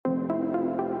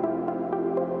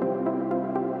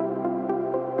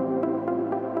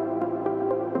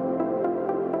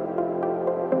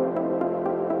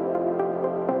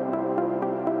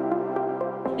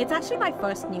It's actually my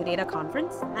first Neudata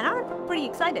conference, and I'm pretty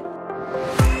excited.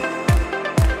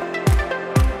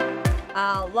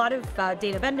 A lot of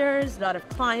data vendors, a lot of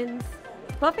clients.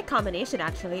 Perfect combination,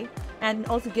 actually, and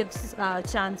also gives a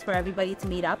chance for everybody to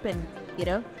meet up and,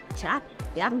 chat.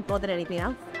 Yeah, more than anything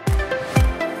else.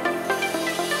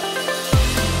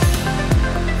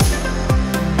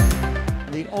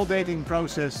 The all dating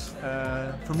process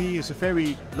for me is a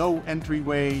very low entry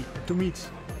way to meet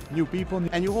new people,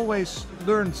 and you always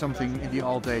learn something in the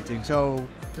all dating. So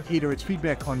either it's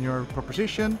feedback on your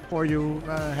proposition, or you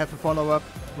have a follow-up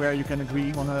where you can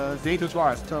agree on a date as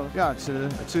well. So yeah, it's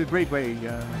a great way.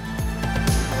 There's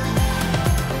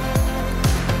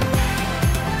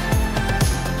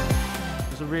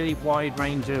a really wide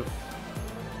range of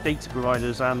data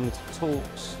providers and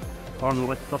talks on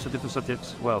lots of different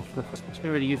subjects as well. It's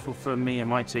been really useful for me and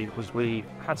my team because we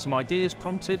had some ideas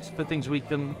prompted for things we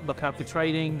can look at for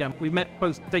trading. And we met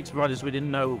both data providers we didn't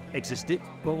know existed,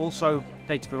 but also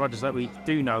data providers that we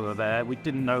do know are there. We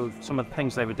didn't know some of the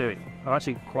things they were doing. I'm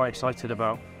actually quite excited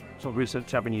about sort of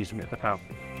research avenues we can look at.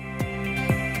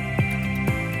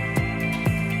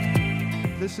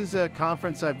 This is a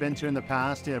conference I've been to in the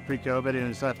past, pre-COVID, and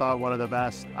it's, I thought, one of the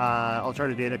best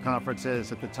alternative data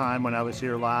conferences at the time when I was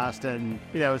here last. And,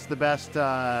 it's the best,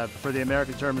 for the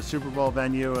American term, a Super Bowl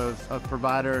venue of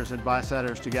providers and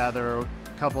buy-siders together,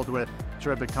 coupled with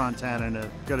terrific content and a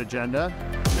good agenda.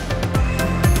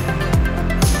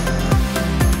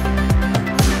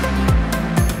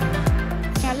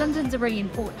 London's a really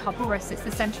important hub for us. It's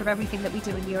the centre of everything that we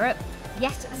do in Europe.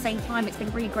 Yet at the same time, it's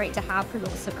been really great to have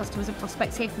lots of customers and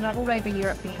prospects here from all over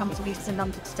Europe who come to meet us in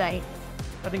London today.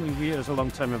 I think we view it as a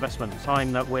long-term investment.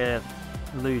 Time that we're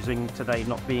losing today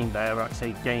not being there, we're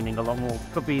actually gaining a lot more.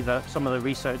 Could be that some of the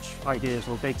research ideas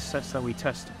or data sets that we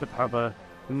test could have a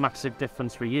massive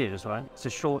difference for years, right? It's a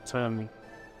short-term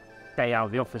day out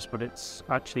of the office, but it's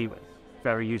actually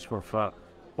very useful for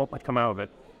what might come out of it.